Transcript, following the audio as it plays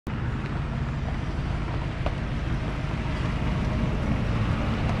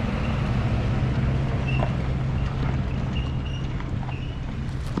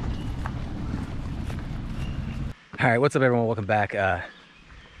All right, what's up everyone? Welcome back. Got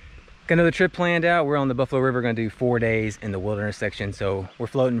another trip planned out. We're on the Buffalo River, gonna do 4 days in the wilderness section. So we're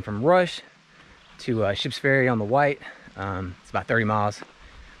floating from Rush to Shipps Ferry on the White. It's about 30 miles.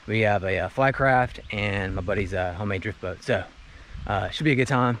 We have a fly craft and my buddy's homemade drift boat. So should be a good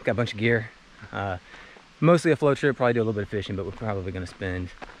time. Got a bunch of gear. Mostly a float trip, probably do a little bit of fishing, but we're probably gonna spend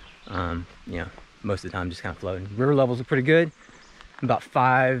you know, most of the time just kind of floating. River levels are pretty good. About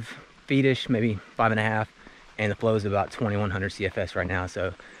 5 feet-ish, maybe 5.5. And the flow is about 2100 CFS right now,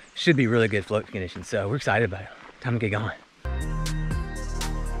 so should be really good float conditions. So we're excited about it. Time to get going.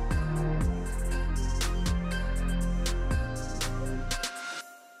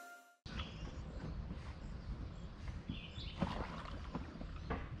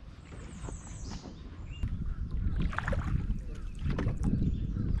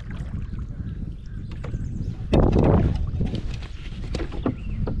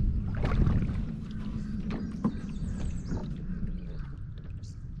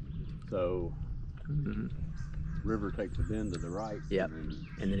 So river takes a bend to the right. Yep.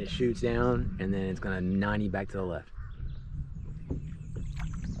 And then it shoots down and then it's gonna 90 back to the left. You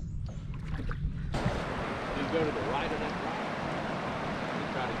go to the right of that rock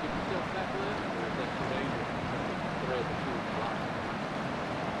and try to keep yourself back left, or is that too dangerous? Thread the two rocks.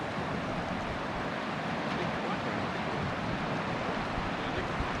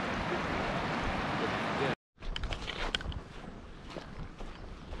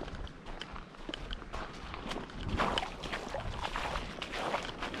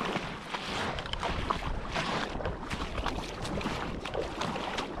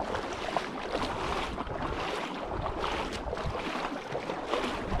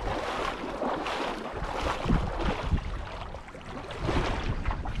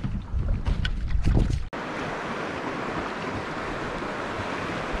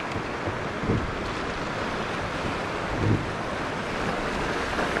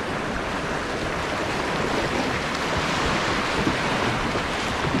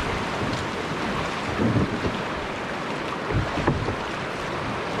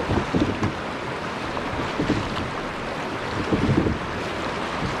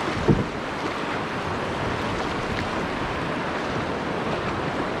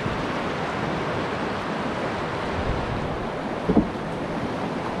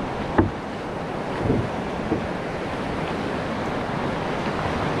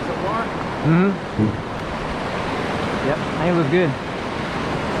 Yep, I think it looks good.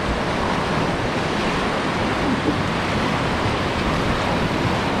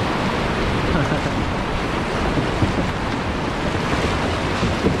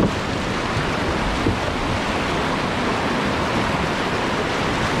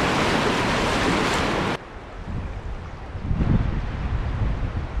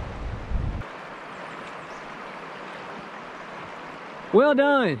 Well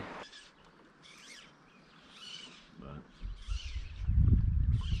done.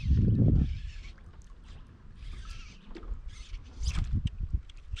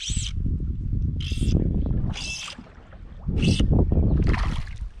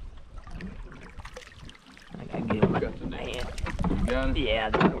 I gotta get him. Got the net. You got it? Yeah,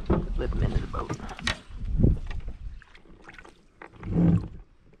 flip him into the boat.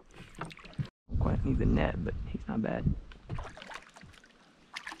 Quite needs a net, but he's not bad.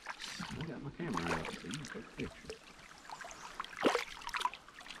 I got my camera out, so you can take a picture.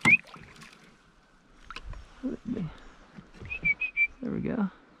 There we go.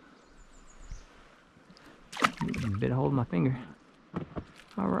 A bit of hold of my finger.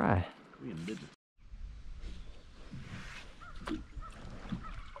 All right. We in business.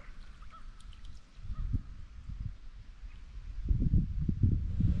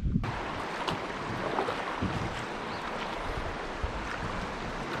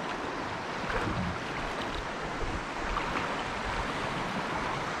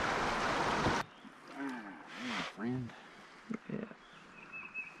 Friend. Yeah.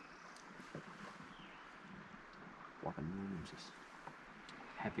 Walking around, I'm just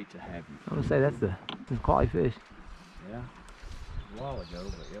happy to have you. I would say that's the quality fish. Yeah, a while ago,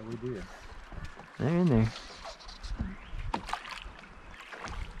 but yeah, we did. They're in there.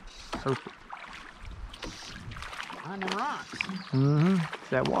 Perfect. Behind them rocks. Mm-hmm. It's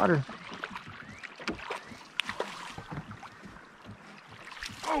that water.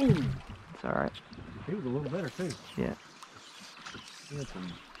 Oh! It's all right. He was a little better too. Yeah. He had some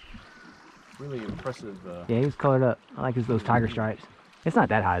really impressive. Yeah, he was colored up. I like those tiger stripes. It's not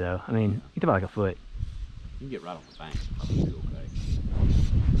that high though. I mean, it's about like a foot. You can get right on the bank. Probably be okay.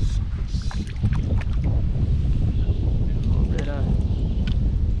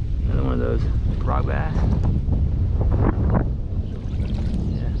 Another one of those rock bass.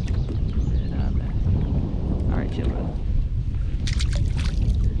 All right, chill.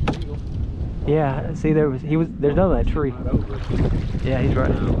 Yeah, see, there's another that tree. Yeah, he's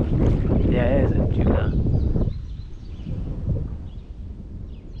right. Yeah, it is a juvenile.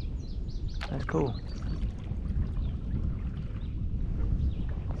 That's cool.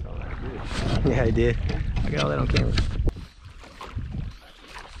 Yeah, I did. I got all that on camera.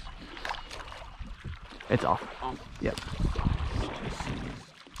 It's off. Yep.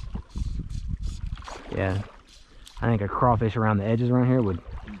 Yeah, I think a crawfish around the edges around here would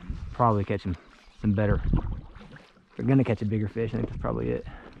probably catch some better. If they're gonna catch a bigger fish, I think that's probably it.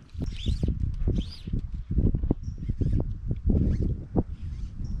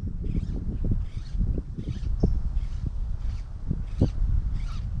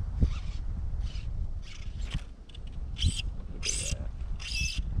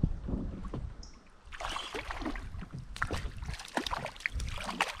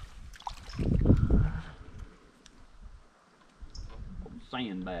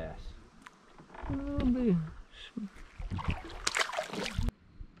 Sand bass.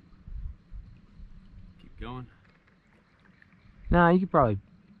 Keep going. Nah, you could probably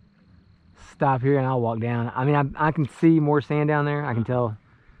stop here and I'll walk down. I mean, I can see more sand down there. I can tell.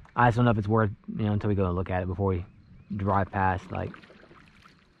 I just don't know if it's worth, until we go and look at it before we drive past, like,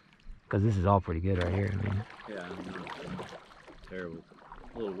 because this is all pretty good right here. I mean, Yeah, I know. Terrible.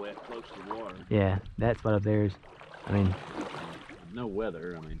 A little wet, close to the water. Yeah, that spot up there is, I mean, No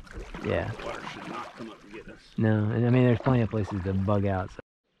weather, I mean. yeah. Water should not come up and get us. No, and I mean, there's plenty of places to bug out. So.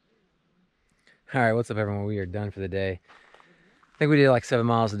 All right, what's up, everyone? We are done for the day. I think we did like 7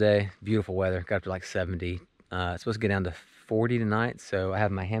 miles a day. Beautiful weather. Got up to like 70. It's supposed to get down to 40 tonight. So I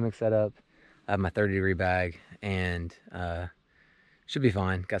have my hammock set up. I have my 30-degree bag, and should be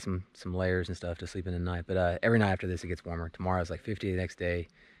fine. Got some layers and stuff to sleep in the night. But every night after this, it gets warmer. Tomorrow's like 50. The next day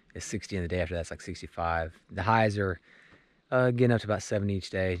is 60, and the day after that's like 65. The highs are getting up to about 70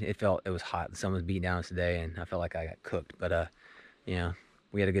 each day. It was hot. The sun was beating down us today, and I felt like I got cooked. But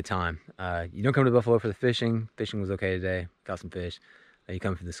we had a good time. You don't come to Buffalo for the fishing. Fishing was okay today. Caught some fish. You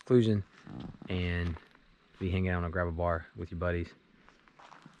come for the seclusion and be hanging out on a gravel bar with your buddies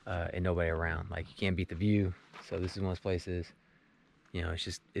and nobody around. Like, you can't beat the view. So this is one of those places.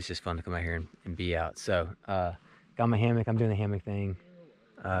 It's just fun to come out here and be out. So got my hammock. I'm doing the hammock thing.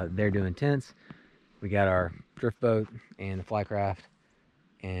 They're doing tents. We got our drift boat and the fly craft.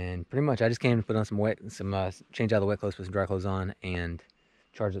 And pretty much I just came to put on change out the wet clothes, put some dry clothes on, and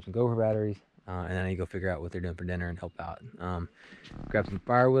charge up some GoPro batteries, and then I go figure out what they're doing for dinner and help out. Grab some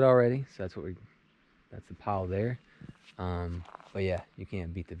firewood already, so that's the pile there. But yeah, you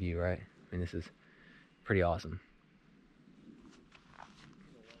can't beat the view, right? I mean, this is pretty awesome.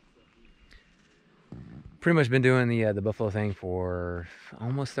 Pretty much been doing the Buffalo thing for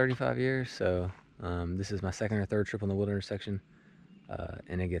almost 35 years, so this is my second or third trip on the wilderness section,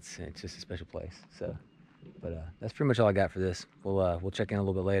 and it's just a special place. So. But that's pretty much all I got for this. We'll check in a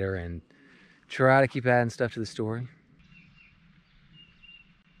little bit later and try to keep adding stuff to the story.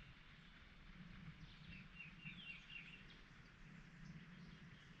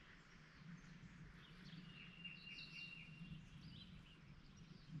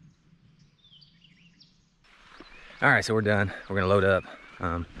 All right, so we're done. We're gonna load up.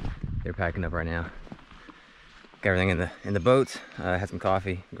 They're packing up right now. Got everything in the boats. Had some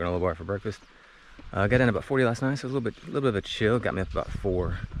coffee. Granola bar for breakfast. Got in about 40 last night, so a little bit of a chill. Got me up about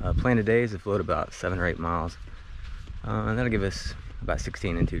 4. Plan today is to float about 7 or 8 miles. And that'll give us about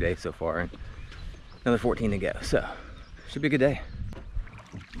 16 in 2 days so far, and another 14 to go. So, should be a good day.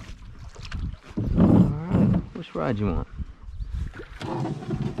 All right, which ride you want?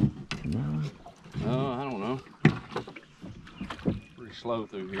 No. I don't know. Pretty slow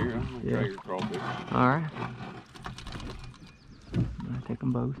through here. I'm gonna try your crawfish. All right. I'm gonna take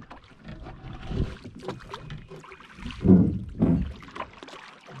them both.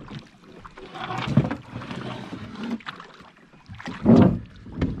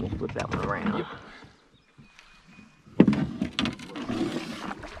 We'll flip that one around. Yep.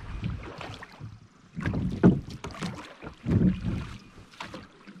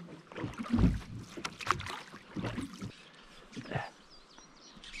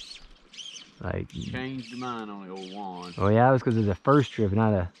 Like, changed your mind on the old wand. Oh yeah, that was because of the first trip,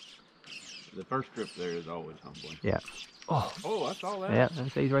 not a. The first trip there is always humbling. Yeah. Oh, I saw that. Yeah,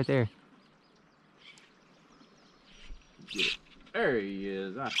 he's right there. Get it. There he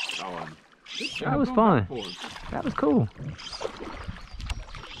is. I saw him. That was fun. That was cool.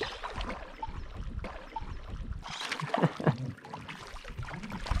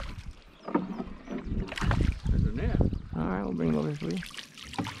 There's a net.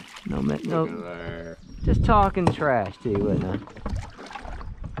 No, man, no. Look at there. Just talking trash to you, wasn't I?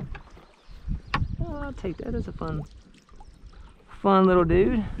 Oh, I'll take that. That's a fun little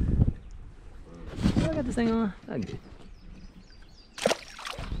dude. Oh, I got this thing on. Okay.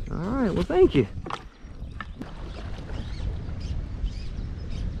 All right. Well, thank you.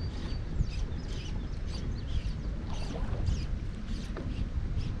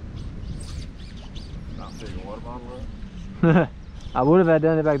 Not taking a water bottle up. I would have had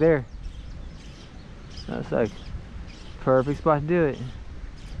done it back there. That's like perfect spot to do it.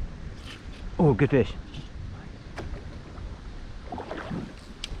 Oh, good fish.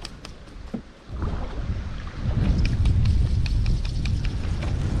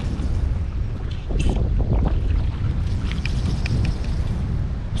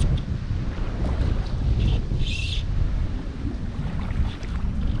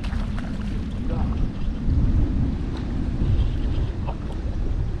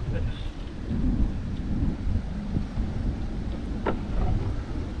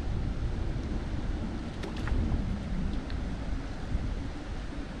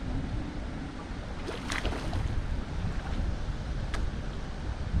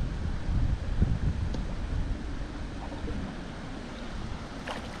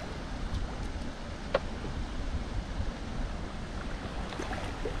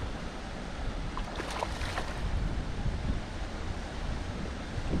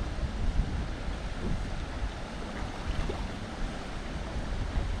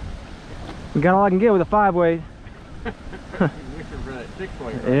 We got all I can get with a 5-weight. We should run a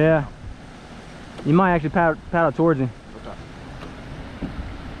 6-weight. Right? Yeah. You might actually paddle towards him. Okay.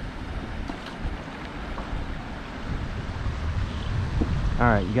 All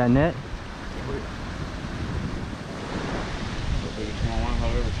right, you got a net? Biggest smallmouth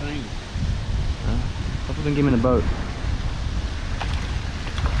I've ever seen. Hope we can get him in the boat.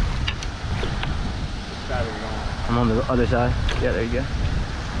 Which side are we on? I'm on the other side. Yeah, there you go.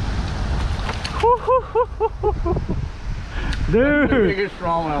 The Dude! biggest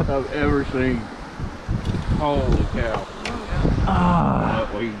smallmouth I've ever seen. Holy cow. Ah.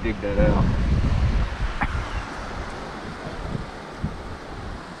 Well, you dig that out.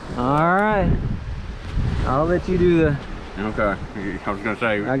 All right. I'll let you do the... Okay. I was going to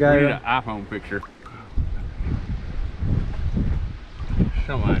say, I got we need it. an iPhone picture.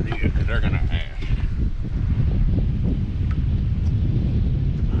 Some idea, because they're going to ask.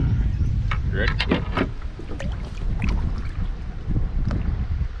 You ready? Yep.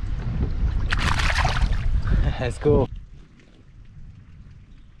 That's cool.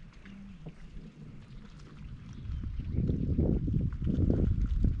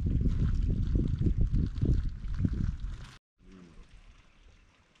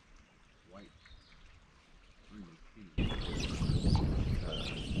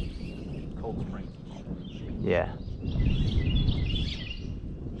 Cold Spring. Yeah.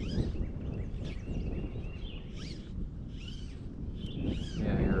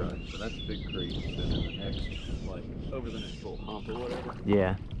 Yeah, you're right. So that's Big Creek. Then the next, like, over the next little hump or whatever,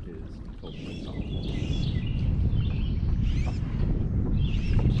 Yeah. is Cold Spring Tunnel.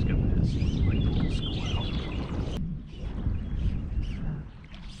 Just got this, like, little schoolhouse.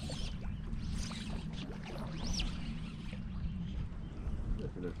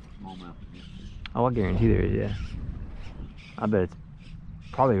 There's smallmouth. Oh, I guarantee there is, yeah. I bet it's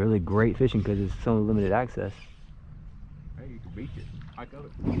probably really great fishing because it's so limited access. Hey, you can beach it. Hike up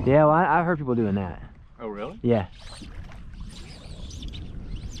it. Yeah, well, I've heard people doing that. Oh, really? Yeah.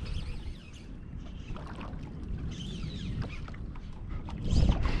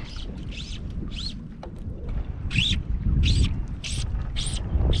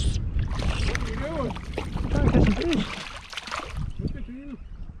 What are you doing? Trying to catch some fish. Look at you.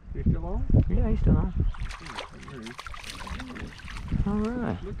 You still on? Yeah, he's still on. There he is. All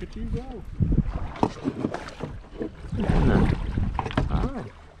right. Look at you go. All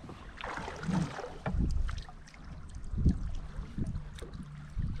right.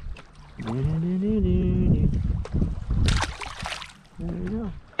 There you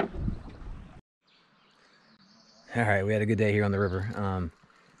go. All right, we had a good day here on the river.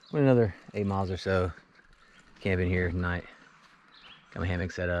 Went another 8 miles or so. Camping here tonight. Got my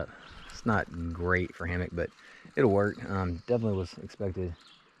hammock set up. It's not great for hammock, but it'll work. Definitely was expected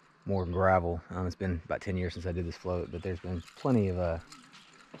more gravel. It's been about 10 years since I did this float, but there's been plenty of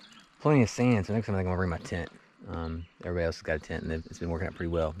sand. So next time I think I'm gonna bring my tent. Everybody else has got a tent, and it's been working out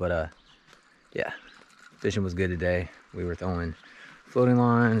pretty well. But yeah, fishing was good today. We were throwing floating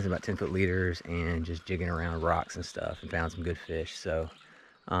lines, about 10-foot leaders, and just jigging around rocks and stuff, and found some good fish. So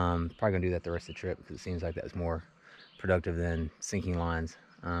probably gonna do that the rest of the trip because it seems like that was more productive than sinking lines.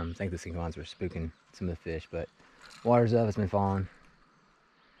 I think the sinking lines were spooking some of the fish, but water's up, it's been falling.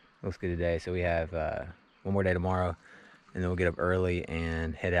 Looks good today. So we have one more day tomorrow, and then we'll get up early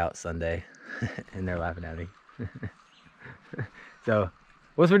and head out Sunday. And they're laughing at me. So,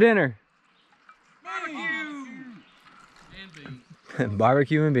 what's for dinner? Barbecue and beans.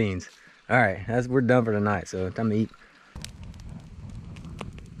 Barbecue and beans. All right, we're done for tonight, so time to eat.